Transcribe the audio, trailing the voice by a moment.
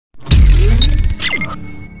Good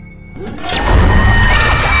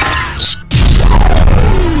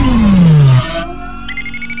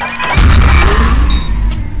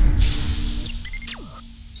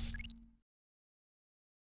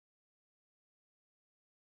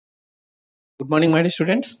morning my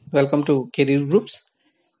students, welcome to career groups.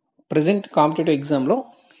 Present competitive ఎగ్జామ్లో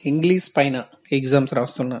English పైన exams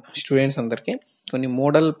రాస్తున్న students అందరికీ కొన్ని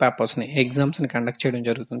మోడల్ పేపర్స్ని ఎగ్జామ్స్ని కండక్ట్ చేయడం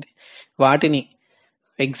జరుగుతుంది. వాటిని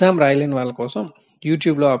ఎగ్జామ్ రాయలేని వాళ్ళ కోసం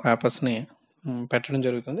యూట్యూబ్లో ఆ పేపర్స్ని పెట్టడం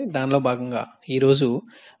జరుగుతుంది. దానిలో భాగంగా ఈరోజు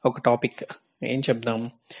ఒక టాపిక్ ఏం చెప్దాం,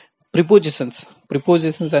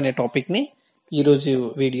 ప్రిపోజిషన్స్ అనే టాపిక్ని ఈరోజు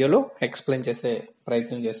వీడియోలో ఎక్స్ప్లెయిన్ చేసే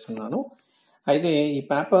ప్రయత్నం చేస్తున్నాను. అయితే ఈ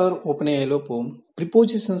పేపర్ ఓపెన్ అయ్యేలోపు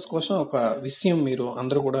ప్రిపోజిషన్స్ కోసం ఒక విషయం మీరు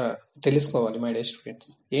అందరూ కూడా తెలుసుకోవాలి మై డే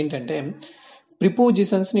స్టూడెంట్స్. ఏంటంటే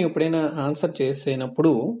ప్రిపోజిషన్స్ని ఎప్పుడైనా ఆన్సర్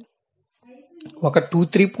చేసేటప్పుడు ఒక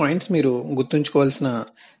 2-3 పాయింట్స్ మీరు గుర్తుంచుకోవాల్సిన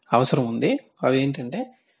అవసరం ఉంది. అవి ఏంటంటే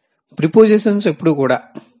ప్రిపోజిషన్స్ ఎప్పుడు కూడా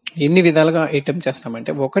ఎన్ని విధాలుగా అటెంప్ట్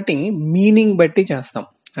చేస్తామంటే, ఒకటి మీనింగ్ బట్టి చేస్తాం,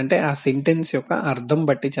 అంటే ఆ సెంటెన్స్ యొక్క అర్థం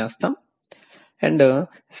బట్టి చేస్తాం. అండ్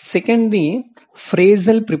సెకండ్ది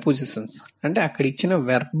ఫ్రేజల్ ప్రిపోజిషన్స్, అంటే అక్కడ ఇచ్చిన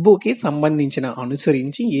వెర్బ్కి సంబంధించిన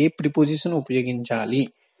అనుసరించి ఏ ప్రిపోజిషన్ ఉపయోగించాలి,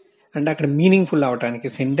 అంటే అక్కడ మీనింగ్ఫుల్ అవటానికి,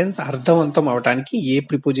 సెంటెన్స్ అర్థవంతం అవటానికి ఏ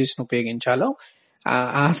ప్రిపోజిషన్ ఉపయోగించాలో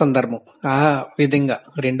ఆ సందర్భం, ఆ విధంగా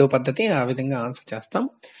రెండో పద్ధతి ఆ విధంగా ఆన్సర్ చేస్తాం.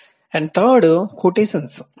 అండ్ థర్డ్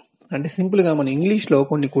కొటేషన్స్, అంటే సింపుల్గా మన ఇంగ్లీష్లో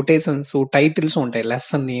కొన్ని కొటేషన్స్, టైటిల్స్ ఉంటాయి,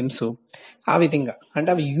 లెసన్ నేమ్స్, ఆ విధంగా, అంటే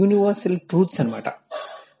అవి యూనివర్సల్ ట్రూత్స్ అనమాట.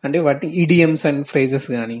 అంటే వాటి ఇడియమ్స్ అండ్ ఫ్రేజెస్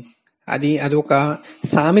కానీ అది ఒక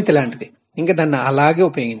సామెత లాంటిది, ఇంకా దాన్ని అలాగే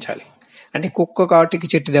ఉపయోగించాలి. అంటే కుక్క కాటికి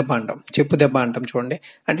చెట్టు దెబ్బ అంటాం, చెప్పు దెబ్బ అంటాం చూడండి,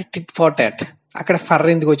 అంటే టిట్ ఫార్ టాట్, అక్కడ ఫర్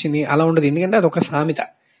ఎందుకు వచ్చింది అలా ఉండదు, ఎందుకంటే అది ఒక సామెత,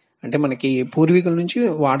 అంటే మనకి పూర్వీకుల నుంచి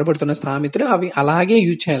వాడబడుతున్న సామెతలు అవి అలాగే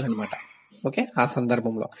యూజ్ చేయాలన్నమాట. ఓకే, ఆ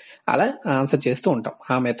సందర్భంలో అలా ఆన్సర్ చేస్తూ ఉంటాం.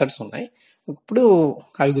 ఆ మెథడ్స్ ఉన్నాయి. ఇప్పుడు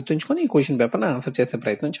అవి గుర్తుంచుకొని ఈ క్వశ్చన్ పేపర్ని ఆన్సర్ చేసే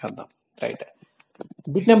ప్రయత్నం చేద్దాం. Right,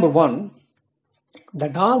 bit number 1, the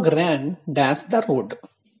dog Ryan dash the road,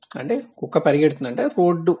 అంటే కుక్క పరిగెడుతుందంటే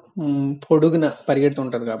రోడ్డు పొడుగున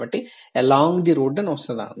పరిగెడుతుంటుంది కాబట్టి అలాంగ్ ది రోడ్ అని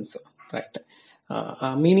వస్తుంది ఆన్సర్. రైట్,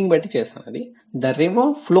 మీనింగ్ బట్టి చేశాను అది. The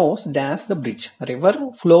river flows dash the bridge, river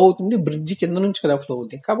flow అవుతుంది బ్రిడ్జ్ కింద నుంచి కదా ఫ్లో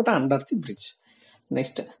అవుతుంది కాబట్టి under the bridge.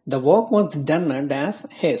 Next, the work was done dash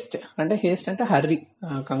Heist, అంటే హేస్ట్ అంటే హర్రీ,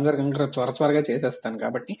 కంగారు త్వరగా చేసేస్తాను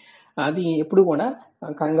కాబట్టి అది ఎప్పుడు కూడా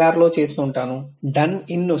కంగారులో చేస్తూ ఉంటాను. డన్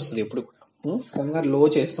ఇన్ వస్తుంది, ఎప్పుడు కూడా కంగారు లో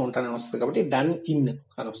చేస్తూ ఉంటానని వస్తుంది కాబట్టి డన్ ఇన్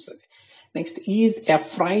అని వస్తుంది. నెక్స్ట్, ఈజ్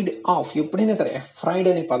ఎఫ్రైడ్ ఆఫ్, ఎప్పుడైనా సరే ఎఫ్రైడ్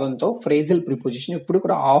అనే పదంతో ఫ్రేజల్ ప్రిపోజిషన్ ఎప్పుడు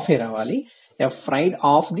కూడా ఆఫే రావాలి. Afraid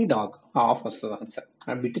of the dog, of వస్తుంది ఆన్సర్.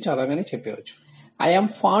 ఆ బిట్ చదవగానే చెప్పవచ్చు. ఐఎమ్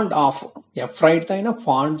ఫాండ్ ఆఫ్, ఎఫ్రైడ్ తో అయినా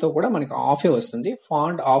ఫాండ్ తో కూడా మనకి ఆఫే వస్తుంది,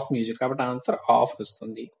 ఫాండ్ ఆఫ్ మ్యూజిక్ కాబట్టి ఆన్సర్ ఆఫ్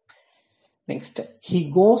వస్తుంది. Next, he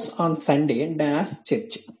goes on Sunday dash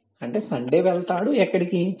church, అంటే సండే వెళ్తాడు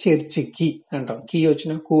ఎక్కడికి, చర్చికి అంటాం. కీ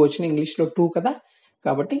వచ్చిన కూ వచ్చిన ఇంగ్లీష్లో టూ కదా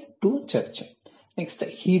కాబట్టి to church. Next,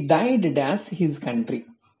 he died dash his country,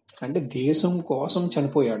 అంటే దేశం కోసం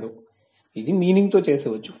చనిపోయాడు. ఇది మీనింగ్తో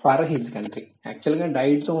చేసేవచ్చు, ఫర్ హిజ్ కంట్రీ. యాక్చువల్గా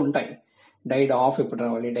డైడ్తో ఉంటాయి, డైడ్ ఆఫ్ ఎప్పుడు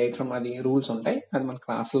రావాలి, డైడ్ ఫ్రమ్, అది రూల్స్ ఉంటాయి, అది మన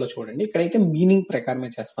క్లాసులో చూడండి. ఇక్కడైతే మీనింగ్ ప్రకారమే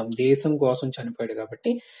చేస్తాం, దేశం కోసం చనిపోయాడు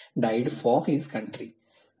కాబట్టి died for his country.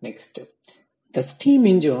 Next, the steam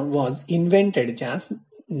engine was invented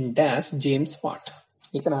dash James what,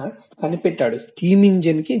 ఇక్కడ కనిపెట్టాడు. స్టీమ్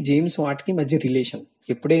ఇంజిన్ కి జేమ్స్ వాట్ కి మధ్య రిలేషన్,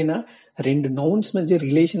 ఎప్పుడైనా రెండు నౌన్స్ మధ్య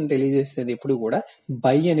రిలేషన్ తెలియజేసేది ఎప్పుడు కూడా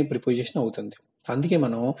బై అనే ప్రిపోజిషన్ అవుతుంది. అందుకే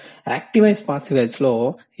మనం యాక్టివ్ వాయిస్ పాసివ్ వాయిస్ లో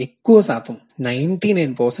ఎక్కువ శాతం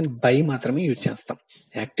 99% బై మాత్రమే యూజ్ చేస్తాం.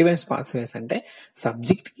 యాక్టివ్ వాయిస్ పాసివ్ వాయిస్ అంటే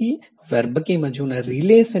సబ్జెక్ట్ కి వెర్బ్ కి మధ్య ఉన్న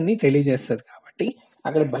రిలేషన్ ని తెలియజేస్తుంది కాబట్టి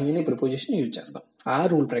అక్కడ బై అనే ప్రిపోజిషన్ యూజ్ చేస్తాం. ఆ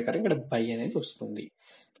రూల్ ప్రకారం ఇక్కడ బై అనేది వస్తుంది.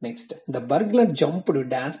 Next, the burglar jumped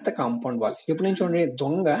dash the compound wall, ఎప్పుడు నేను చూడండి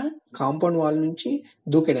దొంగ కాంపౌండ్ వాల్ నుంచి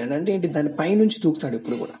దూకాడు, అంటే ఏంటి, దాని పై నుంచి దూకుతాడు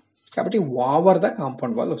ఎప్పుడు కూడా, కాబట్టి ఓవర్ ద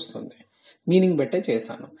కాంపౌండ్ వాల్ వస్తుంది. మీనింగ్ బట్టే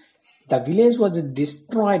చేశాను. The village was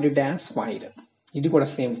destroyed dash fire, ఇది కూడా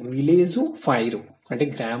సేమ్, విలేజ్ ఫైర్ అంటే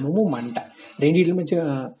గ్రామము మంట, రెండింటి మధ్య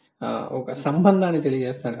ఒక సంబంధాన్ని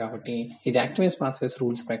తెలియజేస్తున్నారు కాబట్టి ఇది active voice passive voice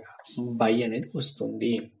rules ప్రకారం బై అనేది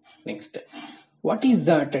వస్తుంది. Next, what is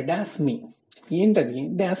that dash మీ, ఏంటది,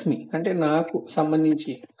 డాష్ మీ అంటే నాకు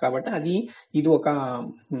సంబంధించి కాబట్టి ఇది ఒక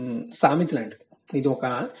సామెత లాంటిది, ఇది ఒక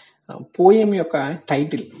పోయం యొక్క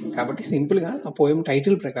టైటిల్ కాబట్టి సింపుల్ గా ఆ పోయం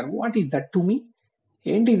టైటిల్ ప్రకారం what is that to me,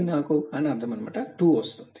 ఏంటి ఇది నాకు అని అర్థం అనమాట, టూ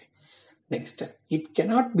వస్తుంది. Next, it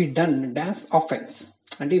cannot be done dash offence,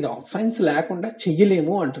 అంటే ఇది ఆఫెన్స్ లేకుండా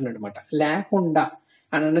చెయ్యలేము అంటున్నాడు అనమాట. లేకుండా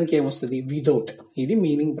అని అనడానికి ఏమొస్తుంది, విదౌట్, ఇది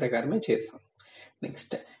మీనింగ్ ప్రకారమే చేస్తాం.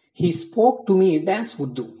 Next, he spoke to me dash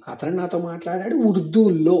Urdu, అతను నాతో మాట్లాడాడు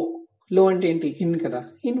ఉర్దూలో. లో అంటే ఏంటి? ఇన్ కదా,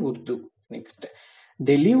 in Urdu. Next,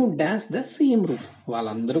 they live dash the same roof,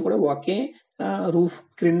 వాళ్ళందరూ కూడా ఒకే రూఫ్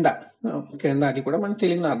క్రింద, క్రింద అది కూడా మన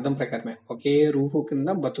తెలుగులో అర్థం ప్రకారమే, ఒకే రూఫ్ కింద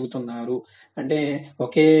బతుకుతున్నారు అంటే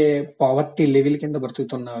ఒకే పావర్టీ లెవెల్ కింద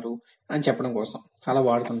బ్రతుకుతున్నారు అని చెప్పడం కోసం అలా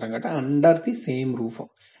వాడుతుంటాం కాబట్టి అండర్ ది సేమ్ రూఫ్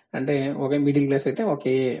అంటే ఒకే మిడిల్ క్లాస్ అయితే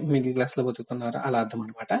ఒకే మిడిల్ క్లాస్ లో బతుకుతున్నారు అలా అర్థం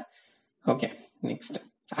అనమాట. Okay, next,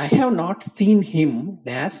 I have not seen him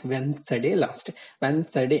dash Wednesday last.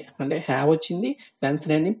 Wednesday అంటే హ్యావ్ వచ్చింది,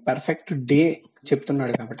 వెన్స్డే అని పర్ఫెక్ట్ డే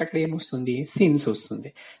చెప్తున్నాడు కాబట్టి అక్కడ ఏమొస్తుంది? సిన్స్ వస్తుంది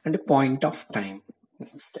అంటే point of time.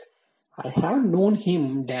 Next, I have known him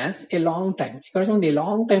dash a long time. ఇక్కడ చూడండి, ఏ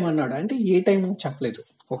లాంగ్ టైం అన్నాడు అంటే ఏ టైం చెప్పలేదు,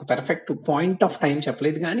 ఒక పర్ఫెక్ట్ పాయింట్ ఆఫ్ టైం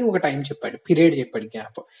చెప్పలేదు కానీ ఒక టైం చెప్పాడు, పీరియడ్ చెప్పాడు,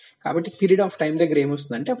 గ్యాప్. కాబట్టి పీరియడ్ ఆఫ్ టైం దగ్గర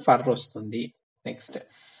ఏమొస్తుంది అంటే ఫర్ వస్తుంది. Next,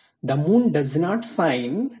 the moon does not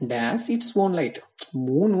sign dash its own light.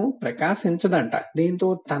 మూను ప్రకాశించదంట, దీంతో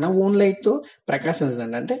తన ఓన్ లైట్ తో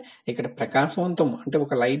ప్రకాశించదంట. అంటే ఇక్కడ ప్రకాశవంతం అంటే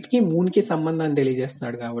ఒక లైట్ కి మూన్ కి సంబంధాన్ని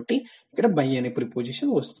తెలియజేస్తున్నాడు కాబట్టి ఇక్కడ బై అనే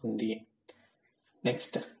ప్రిపోజిషన్ వస్తుంది.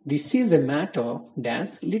 Next, this is a matter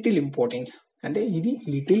dash little importance. అంటే ఇది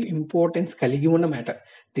లిటిల్ ఇంపార్టెన్స్ కలిగి ఉన్న matter.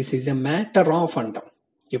 This is a matter of అంటాం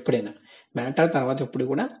ఎప్పుడైనా, మ్యాటర్ తర్వాత ఎప్పుడు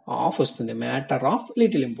కూడా ఆఫ్ వస్తుంది, matter of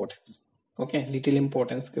little importance. Okay, little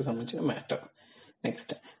importance కి సంబంధించిన matter.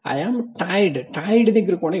 Next, I'm tired. Tired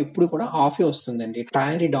దగ్గర కూడా ఎప్పుడు కూడా ఆఫే వస్తుందండి,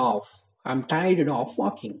 tired of, I'm tired of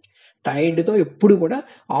walking. Tired తో ఎప్పుడు కూడా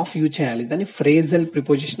ఆఫ్ యూజ్ చేయాలి, దాన్ని ఫ్రేజల్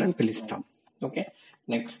ప్రిపోజిషన్ అని పిలుస్తాం. Okay,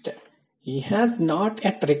 next, he has not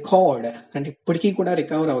at recovered అంటే ఇప్పటికీ కూడా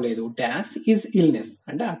రికవర్ అవ్వలేదు డాష్ ఈజ్ ఇల్నెస్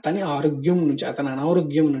అంటే అతని ఆరోగ్యం నుంచి, అతని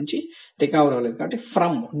అనారోగ్యం నుంచి రికవర్ అవ్వలేదు కాబట్టి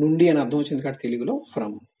ఫ్రమ్ నుండి అని అర్థం వచ్చింది కాబట్టి తెలుగులో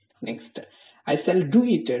from. Next, I shall do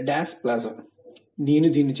it dash pleasure. నేను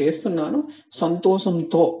దీన్ని చేస్తున్నాను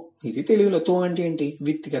సంతోషంతో. ఇది తెలుగులో తో అంటే ఏంటి?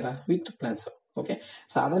 విత్ కదా, విత్ ప్లజర్. ఓకే,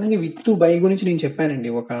 సాధారణంగా విత్ బై గురించి నేను చెప్పానండి,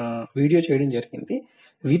 ఒక వీడియో చేయడం జరిగింది.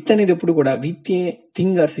 విత్ అనేది ఎప్పుడు కూడా with a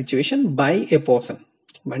thing or situation by A person.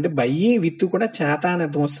 అంటే బై విత్ కూడా చేత అని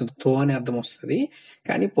అర్థం వస్తుంది, తో అని అర్థం వస్తుంది.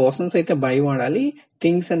 కానీ పర్సన్స్ అయితే బై వాడాలి,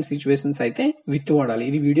 థింగ్స్ అండ్ సిచ్యువేషన్స్ అయితే విత్ వాడాలి.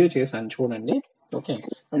 ఇది వీడియో చేశాను చూడండి. ఓకే,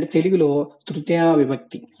 అంటే తెలుగులో తృతీయ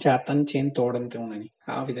విభక్తి చేతన్ చేన్ తోడంతోనని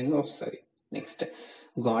ఆ విధంగా వస్తుంది. Next,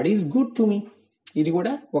 God is good to me. ఇది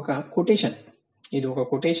కూడా ఒక కొటేషన్, ఇది ఒక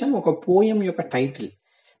కొటేషన్, ఒక పోయం యొక్క టైటిల్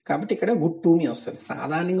కాబట్టి ఇక్కడ గుడ్ టు మీ వస్తుంది.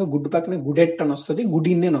 సాధారణంగా గుడ్ పక్కన గుడ్ ఎట్ అని వస్తుంది, గుడ్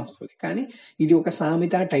ఇన్ అని వస్తుంది. కానీ ఇది ఒక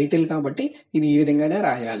సామెత టైటిల్ కాబట్టి ఇది ఈ విధంగానే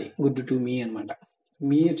రాయాలి, గుడ్ టు మీ అనమాట.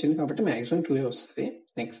 మీ వచ్చింది కాబట్టి మ్యాక్సిమం 2 వస్తుంది.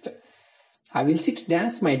 Next, I will SIT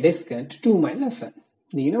dash my desk to do my lesson.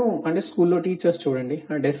 నేను అంటే స్కూల్లో టీచర్స్ చూడండి,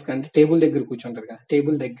 ఆ డెస్క్ అంటే టేబుల్ దగ్గర కూర్చుంటారు కదా,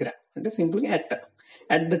 టేబుల్ దగ్గర అంటే సింపుల్గా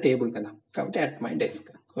అట్ ద టేబుల్ కదా కాబట్టి అట్ మై డెస్క్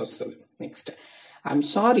వస్తుంది. Next, I'm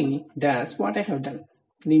sorry dash what I have done.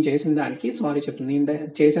 నేను చేసిన దానికి సారీ చెప్తుంది,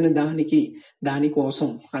 నేను చేసిన దానికి, దానికోసం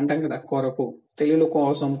అంటాం కదా, కొరకు. తెలుగులో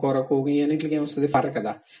కోసం, కొరకు అన్నిటికి ఏమొస్తుంది? ఫర్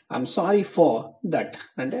కదా. ఐఎమ్ సారీ ఫర్ దట్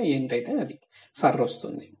అంటే ఏంటైతే అది ఫర్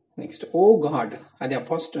వస్తుంది. నెక్స్ట్, ఓ గాడ్ అది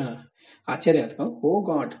ఆశ్చర్యాత్మకం. ఓ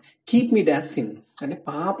God keep me dash sin అంటే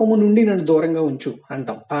పాపము నుండి నన్ను దూరంగా ఉంచు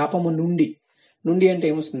అంటాం. పాపము నుండి, నుండి అంటే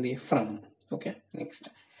ఏమొస్తుంది? From. Okay, next,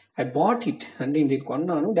 I bought it అంటే దీన్ని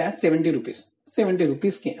కొన్నాను డాష్ 70 రూపీస్. 70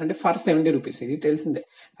 రూపీస్కి అంటే ఫర్ 70 రూపీస్, ఇది తెలిసిందే.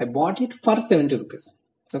 I bought it for 70 rupees.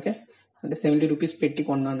 Okay, అంటే 70 రూపీస్ పెట్టి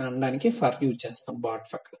కొన్నాను అనడానికి ఫర్ యూజ్ చేస్తాం, bat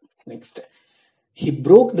for. Next, he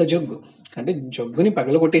broke the jug అంటే జగ్గుని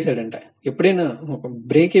పగలగొట్టేశాడంట. ఎప్పుడైనా ఒక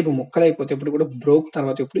బ్రేక్ అయిపోయి ముక్కలు అయిపోతే ఎప్పుడు కూడా బ్రోక్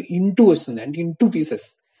తర్వాత ఎప్పుడు ఇంటూ వస్తుంది, అంటే ఇంటూ పీసెస్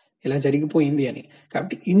ఇలా జరిగిపోయింది అని.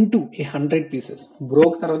 కాబట్టి ఇంటూ ఏ 100 పీసెస్.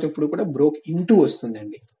 బ్రోక్ తర్వాత ఎప్పుడు కూడా బ్రోక్ ఇంటూ వస్తుంది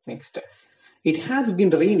అండి. Next, it has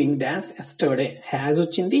been raining dash yesterday. Has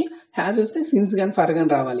వచ్చింది, హ్యాస్ వస్తే సిన్స్ గాని ఫర్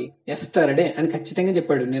గాని రావాలి. ఎస్టర్డే అని ఖచ్చితంగా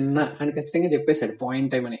చెప్పాడు, నిన్న అని ఖచ్చితంగా చెప్పేశాడు.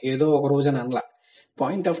 పాయింట్ టైం అని ఏదో ఒక రోజు అని అనలా,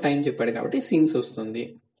 పాయింట్ ఆఫ్ టైం చెప్పాడు కాబట్టి సిన్స్ వస్తుంది.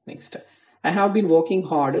 Next, I have been working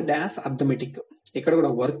hard dash arithmetic. ఇక్కడ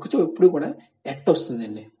కూడా వర్క్ తో ఎప్పుడు కూడా ఎట్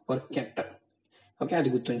వస్తుందండి, వర్క్ ఎట్. ఓకే, అది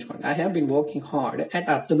గుర్తుంచుకోండి. I have been working hard at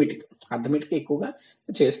arithmetic. Arithmetic ఎక్కువగా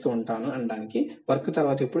చేస్తూ ఉంటాను అనడానికి వర్క్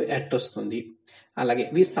తర్వాత ఎప్పుడు ఎట్ వస్తుంది. అలాగే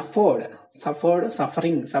వి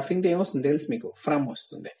సఫరింగ్. సఫరింగ్ ఏమొస్తుంది తెలుసు మీకు? ఫ్రమ్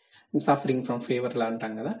వస్తుంది. సఫరింగ్ ఫ్రమ్ ఫీవర్ లా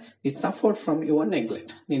అంటాం కదా. We suffered from your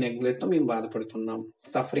neglect. నీ నెగ్లెక్ట్ తో మేము బాధపడుతున్నాం.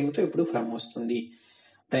 సఫరింగ్ తో ఇప్పుడు ఫ్రమ్ వస్తుంది.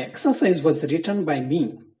 The exercise was written by మీ.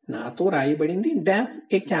 నాతో రాయబడింది డాష్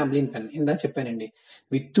ఏ క్యాబ్లిన్ పెన్. ఇందా చెప్పానండి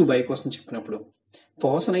విత్ బై కోసం చెప్పినప్పుడు.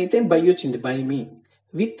 పర్సన్ అయితే బై వచ్చింది, by me.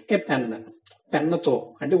 With a pen, పెన్నుతో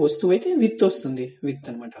అంటే వస్తువు అయితే విత్ వస్తుంది, విత్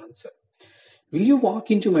అనమాట answer. Will you walk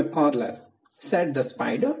in to my parlour set the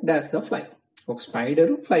spider dash the fly. ఒక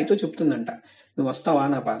స్పైడర్ ఫ్లైతో చెప్తుందంట, నువ్వు వస్తావా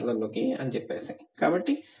నా పార్లర్లోకి అని చెప్పేసి.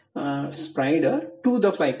 కాబట్టి స్ప్రైడ్ టు ద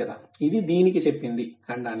ఫ్లై కదా, ఇది దీనికి చెప్పింది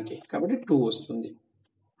అనడానికి, కాబట్టి 2 వస్తుంది.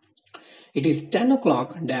 It is 10 o'clock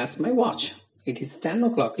dash my watch. It is 10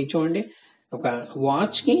 o'clock. ఇది చూడండి, ఒక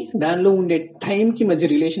వాచ్ కి దానిలో ఉండే టైం కి మధ్య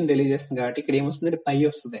రిలేషన్ తెలియజేస్తుంది కాబట్టి ఇక్కడ ఏమొస్తుందంటే బై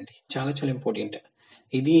వస్తుందండి. చాలా చాలా ఇంపార్టెంట్.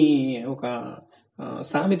 ఇది ఒక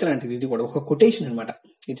సామెత లాంటిది, ఇది కూడా ఒక కొటేషన్ అనమాట.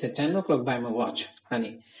 It's 10 o'clock by my watch అని,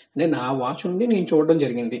 అంటే నా వాచ్ ఉండి నేను చూడడం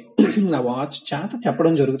జరిగింది, నా వాచ్ చేత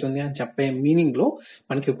చెప్పడం జరుగుతుంది అని చెప్పే మీనింగ్ లో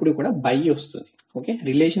మనకి ఎప్పుడు కూడా బై వస్తుంది. ఓకే,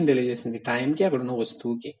 రిలేషన్ తెలియజేస్తుంది టైంకి అక్కడ ఉన్న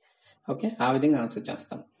వస్తువుకి. ఓకే, ఆ విధంగా ఆన్సర్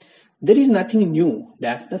చేస్తాం. There is nothing new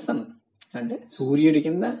dash the sun. అంటే సూర్యుడి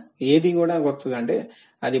కింద ఏది కూడా కొత్తగా, అంటే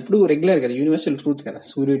అది ఎప్పుడు రెగ్యులర్ కదా, యూనివర్సల్ ట్రూత్ కదా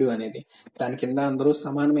సూర్యుడు అనేది, దాని కింద అందరూ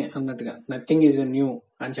సమానమే అన్నట్టుగా నథింగ్ ఈజ్ న్యూ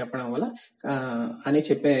అని చెప్పడం వల్ల అని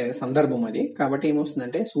చెప్పే సందర్భం అది. కాబట్టి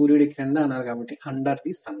ఏమొస్తుందంటే సూర్యుడి క్రింద అన్నారు కాబట్టి under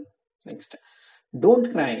the sun. Next, don't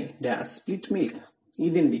cry dash split milk.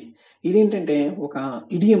 ఇదండి, ఇదేంటంటే ఒక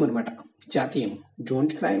ఇడియం అనమాట, జాతీయం.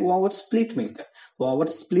 Don't cry over split milk,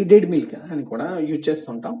 over splitted milk అని కూడా యూజ్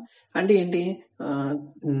చేస్తుంటాం. అంటే ఏంటి,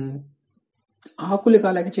 ఆకులు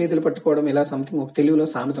కాలేక చేతులు పట్టుకోవడం, ఇలా సంథింగ్ ఒక తెలుగులో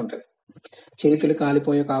సామెత ఉంటుంది, చేతులు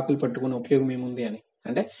కాలిపోయే ఆకులు పట్టుకునే ఉపయోగం ఏముంది అని.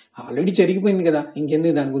 అంటే ఆల్రెడీ జరిగిపోయింది కదా,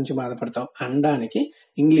 ఇంకెందుకు దాని గురించి బాధపడతాం అనడానికి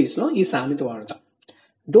ఇంగ్లీష్ లో ఈ సామెత వాడతాం.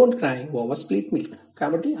 Don't cry over split milk.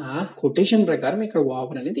 కాబట్టి ఆ కొటేషన్ ప్రకారం ఇక్కడ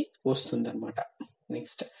ఓవర్ అనేది వస్తుంది అనమాట.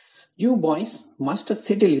 Next, you boys must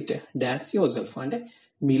settle it dash your self. అంటే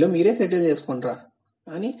మీలో మీరే సెటిల్ చేసుకుంటారా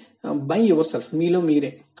అని, బై యువర్ సెల్ఫ్, మీలో మీరే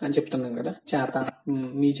అని చెప్తున్నాం కదా, చేత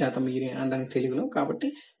మీ చేత మీరే అనడానికి తెలుగులో, కాబట్టి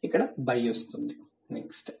ఇక్కడ బై వస్తుంది.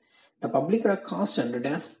 Next, the public are constant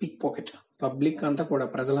dash pick pocket. Public అంతా కూడా,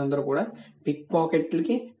 ప్రజలందరూ కూడా పిక్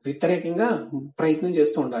పాకెట్లకి వ్యతిరేకంగా ప్రయత్నం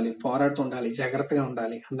చేస్తూ ఉండాలి, పోరాడుతూ ఉండాలి, జాగ్రత్తగా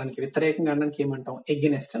ఉండాలి అనడానికి వ్యతిరేకంగా అనడానికి ఏమంటాం,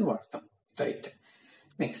 ఎగెనెస్ట్ అని వాడతాం. Right.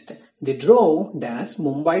 Next, the drove dash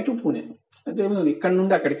Mumbai to Pune. అదే ఇక్కడ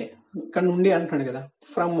నుండి అక్కడికి, ఇక్కడ నుండి అంటున్నాడు కదా,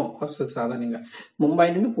 ఫ్రమ్ వస్తుంది సాధారణంగా, ముంబై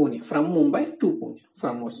నుండి Pune, from Mumbai to Pune,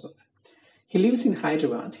 from వస్తుంది. He lives in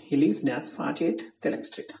Hyderabad, he lives dash 48 Tilak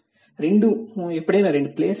street. ఎప్పుడైనా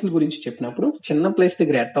రెండు ప్లేస్ల గురించి చెప్పినప్పుడు చిన్న ప్లేస్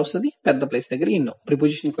దగ్గర ఎట్ వస్తుంది, పెద్ద ప్లేస్ దగ్గర ఇన్.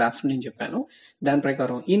 ప్రిపోజిషన్ క్లాస్ నేను చెప్పాను, దాని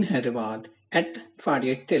ప్రకారం in Hyderabad at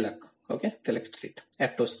 48 Tilak. Okay, Tilak street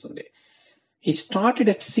at వస్తుంది. He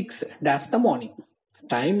started at 6 dash the morning.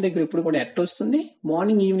 Time దగ్గర ఇప్పుడు కూడా ఎట్ వస్తుంది,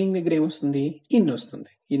 మార్నింగ్ ఈవినింగ్ దగ్గర ఏమొస్తుంది, ఇన్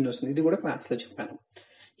వస్తుంది. ఇది కూడా క్లాస్ లో చెప్పాను.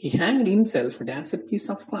 He hanged himself dash a piece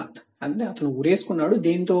of cloth. అంటే అతను ఉరేసుకున్నాడు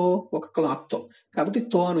దేంతో, ఒక క్లాత్ తో, కాబట్టి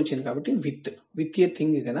తో అని వచ్చింది, కాబట్టి విత్ ఏ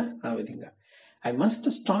థింగ్ కదా, ఆ విధంగా. I must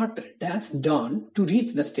start dash don to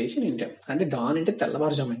reach the station in time. అంటే డాన్ అంటే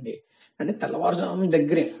తెల్లవారుజాము అండి, అంటే తెల్లవారుజాము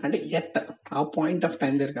దగ్గరే, అంటే ఎట్ ఆ పాయింట్ ఆఫ్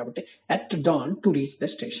టైం దగ్గర, కాబట్టి at don to reach the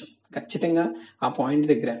station. ఖచ్చితంగా ఆ పాయింట్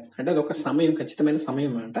దగ్గర, అంటే అది ఒక సమయం, ఖచ్చితమైన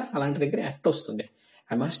సమయం అంట, అలాంటి దగ్గర ఎట్ వస్తుంది.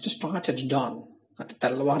 I must start at don, అంటే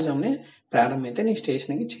తెల్లవారుజామునే ప్రారంభమైతే నేను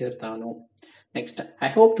స్టేషన్ కి చేరుతాను. Next, I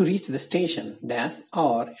hope to reach the station dash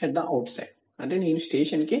are at the out side. అంటే నేను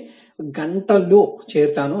స్టేషన్ కి గంటలో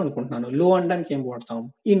చేరుతాను అనుకుంటున్నాను. లో అనడానికి ఏం వాడతాం,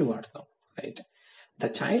 ఇన్ వాడతాం. Right. The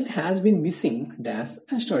child has been missing dash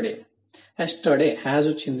yesterday. Yesterday has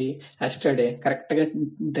వచ్చింది, ఎస్టర్డే కరెక్ట్ గా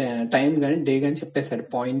టైం కానీ డే కానీ చెప్పేశాడు,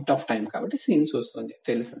 పాయింట్ ఆఫ్ టైం, కాబట్టి సీన్స్ వస్తుంది,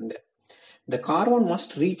 తెలిసిందే. The Karwan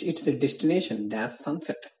must reach its destination dash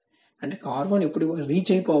sunset. అంటే కార్వాన్ ఎప్పుడు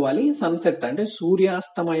రీచ్ అయిపోవాలి, సన్సెట్ అంటే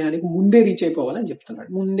సూర్యాస్తమయానికి ముందే రీచ్ అయిపోవాలి అని చెప్తున్నాడు.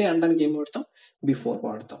 ముందే అనడానికి ఏం వాడతాం, బిఫోర్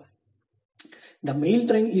వాడతాం. The mail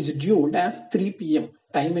train is due dash 3 PM.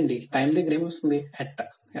 Time అండి, టైం దగ్గర ఏమొస్తుంది,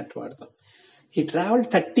 ఎట్ వాడతాం. He travelled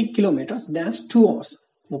 30 kilometers dash 2 hours.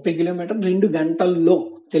 30 కిలోమీటర్లు 2 గంటల్లో,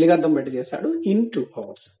 తెలుగు అర్థం బట్టి చేశాడు, in 2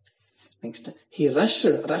 hours. Next, he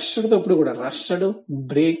rushed తో ఇప్పుడు కూడా రష్డ్,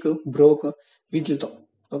 బ్రేక్, బ్రోక్ వీటితో,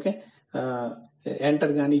 ఓకే,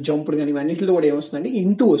 ఎంటర్ కానీ జంప్డ్ కానీ ఇవన్నిటిలో కూడా ఏమొస్తుందండి,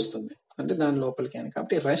 ఇంటూ వస్తుంది, అంటే దాని లోపలికి అని.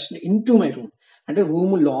 కాబట్టి రష్డ్ ఇంటూ మై రూమ్, అంటే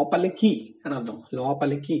రూమ్ లోపలికి అని అర్థం,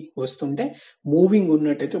 లోపలికి వస్తుంటే మూవింగ్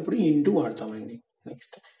ఉన్నట్టయితే ఇప్పుడు into వాడతామండి.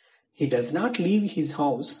 Next, he does not leave his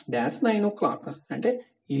house dash 9 o'clock. అంటే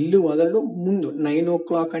ఇల్లు వదలడు ముందు, 9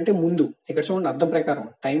 o'clock అంటే ముందు. ఇక్కడ చూడండి అర్థం ప్రకారం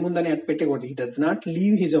టైం ఉందని అటు పెట్టకూడదు. He does not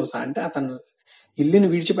leave his house అంటే అతను ఇల్లుని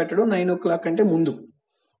విడిచిపెట్టడం 9 o'clock అంటే ముందు,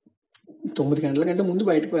 9 గంటల కంటే ముందు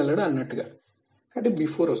బయటకు వెళ్ళడం అన్నట్టుగా, కాబట్టి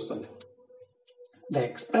బిఫోర్ వస్తుంది. The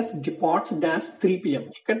express departs dash 3 PM.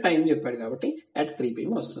 ఇక్కడ టైం చెప్పాడు కాబట్టి అట్ 3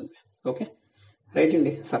 PM వస్తుంది. ఓకే, రైట్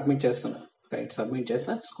అండి, సబ్మిట్ చేస్తున్నా. రైట్, సబ్మిట్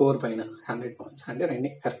చేస్తా. స్కోర్ పైన 100 points, అంటే రెండు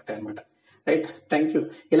కరెక్ట్ అనమాట. Right, thank you.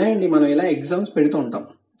 ఇలా అండి మనం ఇలా ఎగ్జామ్స్ పెడుతూ ఉంటాం.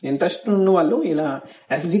 ఇంట్రెస్ట్ ఉన్న వాళ్ళు ఇలా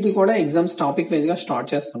ఎస్జిటి కూడా ఎగ్జామ్స్ టాపిక్ వైజ్ గా స్టార్ట్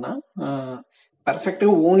చేస్తున్నా. పర్ఫెక్ట్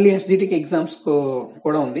గా ఓన్లీ ఎస్జిటికి ఎగ్జామ్స్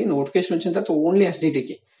కూడా ఉంది. నోటిఫికేషన్ వచ్చిన తర్వాత only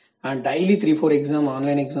ఎస్జిటికి daily 3-4 exam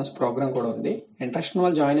online exams programme కూడా ఉంది. ఇంట్రెస్ట్ ఉన్న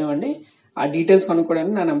వాళ్ళు జాయిన్ అవ్వండి. ఆ డీటెయిల్స్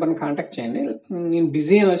కనుక్కోవడానికి నా నెంబర్ని కాంటాక్ట్ చేయండి. నేను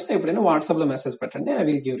బిజీ అని వస్తే ఎప్పుడైనా వాట్సాప్లో మెసేజ్ పెట్టండి. I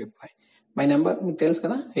will give reply. My number మీకు తెలుసు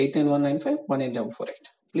కదా, 8919518848.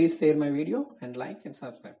 Please share my video and like and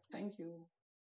subscribe. Thank you.